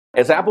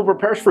As Apple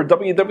prepares for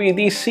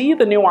WWDC,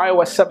 the new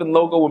iOS 7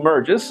 logo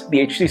emerges, the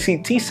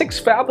HTC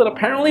T6 Fab that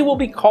apparently will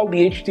be called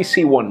the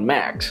HTC One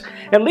Maxx,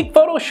 and leaked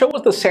photos show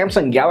us the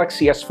Samsung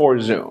Galaxy S4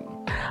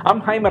 Zoom. I'm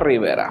Jaime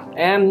Rivera,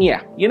 and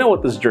yeah, you know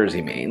what this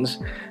jersey means.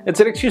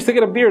 It's an excuse to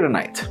get a beer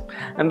tonight.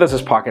 And this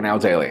is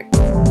Pocketnow Daily.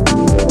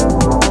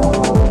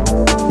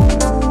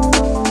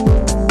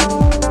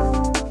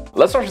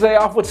 Let's start today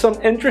off with some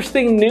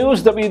interesting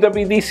news.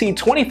 WWDC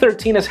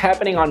 2013 is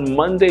happening on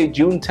Monday,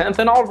 June 10th,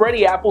 and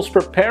already Apple's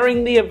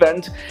preparing the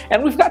event,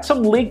 and we've got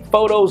some leaked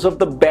photos of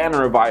the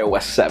banner of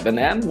iOS 7,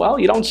 and, well,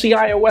 you don't see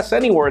iOS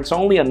anywhere. It's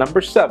only a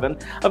number 7,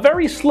 a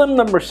very slim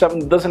number 7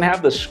 that doesn't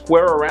have the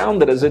square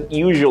around it as it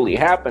usually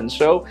happens,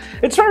 so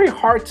it's very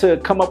hard to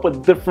come up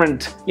with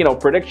different,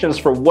 predictions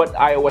for what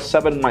iOS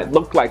 7 might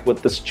look like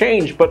with this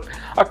change, but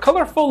a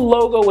colorful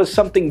logo is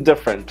something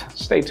different.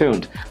 Stay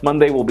tuned.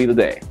 Monday will be the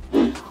day.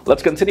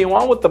 Let's continue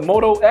on with the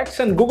Moto X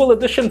and Google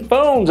Edition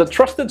phones, a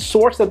trusted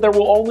source that there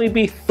will only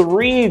be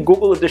 3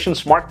 Google Edition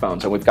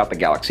smartphones, and we've got the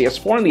Galaxy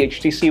S4 and the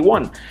HTC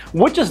One.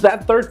 Which is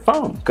that third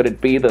phone? Could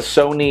it be the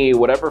Sony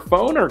whatever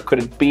phone, or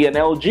could it be an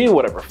LG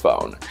whatever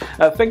phone?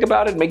 Think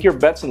about it, make your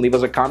bets, and leave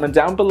us a comment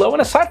down below.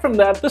 And aside from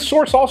that, this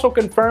source also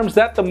confirms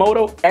that the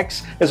Moto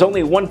X is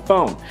only one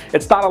phone.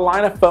 It's not a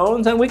line of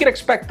phones, and we can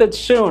expect it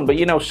soon, but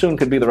soon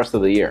could be the rest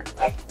of the year.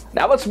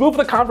 Now let's move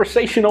the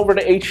conversation over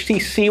to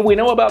HTC. We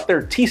know about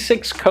their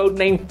T6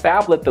 codename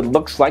phablet that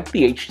looks like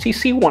the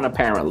HTC One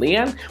apparently,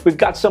 and we've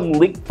got some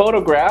leaked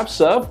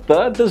photographs of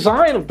the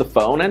design of the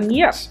phone, and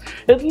yes,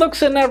 it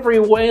looks in every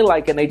way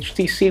like an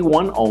HTC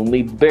One,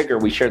 only bigger.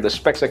 We shared the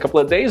specs a couple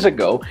of days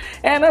ago,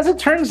 and as it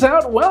turns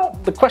out, well,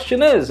 the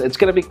question is, it's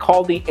going to be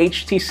called the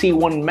HTC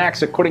One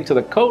Maxx according to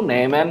the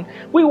codename, and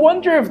we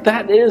wonder if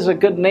that is a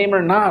good name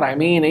or not. I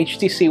mean,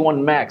 HTC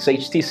One Maxx,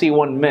 HTC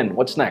One Min,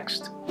 what's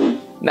next?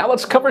 Now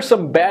let's cover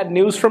some bad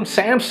news from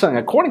Samsung.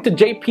 According to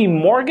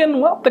JP Morgan,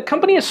 well, the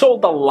company has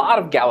sold a lot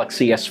of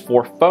Galaxy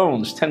S4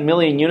 phones, 10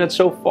 million units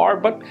so far,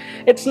 but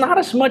it's not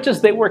as much as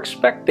they were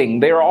expecting.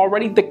 They are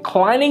already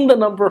declining the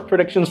number of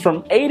predictions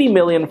from 80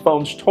 million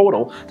phones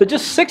total to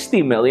just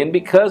 60 million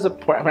because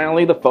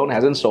apparently the phone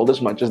hasn't sold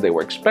as much as they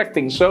were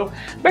expecting. So,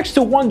 begs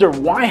to wonder,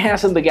 why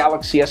hasn't the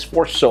Galaxy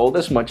S4 sold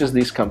as much as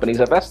these companies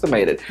have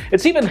estimated?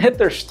 It's even hit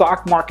their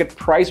stock market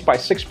price by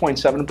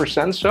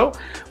 6.7%, so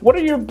what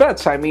are your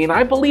bets? I mean,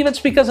 I believe it's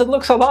because it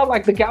looks a lot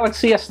like the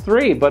Galaxy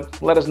S3,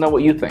 but let us know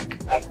what you think.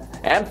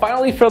 And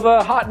finally, for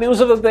the hot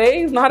news of the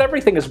day, not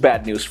everything is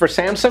bad news for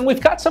Samsung.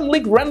 We've got some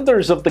leaked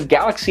renders of the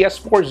Galaxy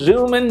S4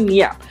 Zoom, and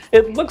yeah,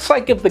 it looks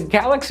like if the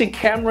Galaxy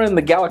camera and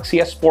the Galaxy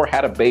S4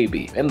 had a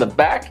baby. In the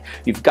back,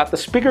 you've got the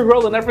speaker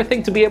grill and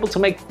everything to be able to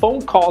make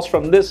phone calls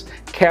from this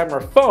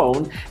camera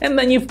phone, and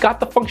then you've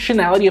got the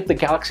functionality of the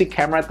Galaxy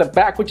camera at the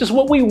back, which is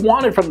what we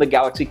wanted from the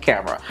Galaxy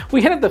camera.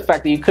 We hinted the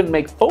fact that you couldn't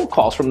make phone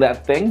calls from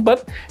that thing,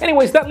 but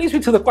anyways, that leads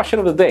me to the question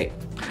of the day.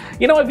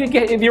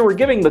 If you were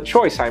giving the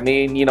choice, I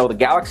mean, the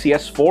Galaxy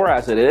S4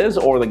 as it is,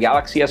 or the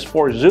Galaxy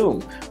S4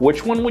 Zoom,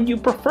 which one would you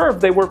prefer if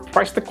they were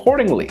priced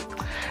accordingly?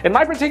 In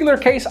my particular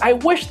case, I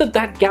wish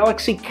that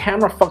Galaxy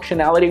camera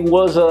functionality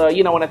was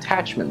an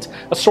attachment,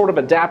 a sort of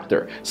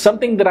adapter,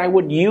 something that I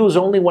would use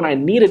only when I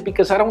need it,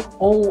 because I don't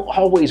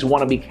always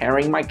want to be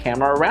carrying my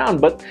camera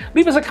around. But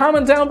leave us a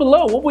comment down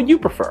below. What would you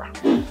prefer?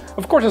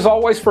 Of course, as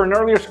always, for an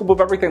earlier scoop of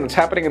everything that's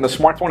happening in the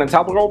smartphone and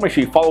tablet world, make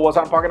sure you follow us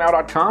on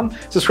Pocketnow.com.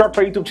 Subscribe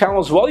to our YouTube channel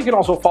as well. You can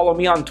also follow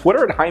me on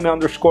Twitter at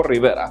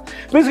Jaime_Rivera.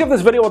 Please give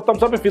this video a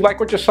thumbs up if you like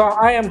what you saw.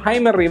 I am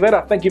Jaime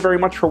Rivera. Thank you very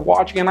much for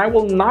watching, and I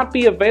will not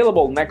be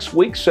available next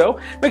week, so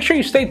make sure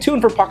you stay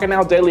tuned for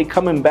Pocketnow Daily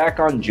coming back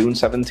on June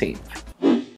 17th.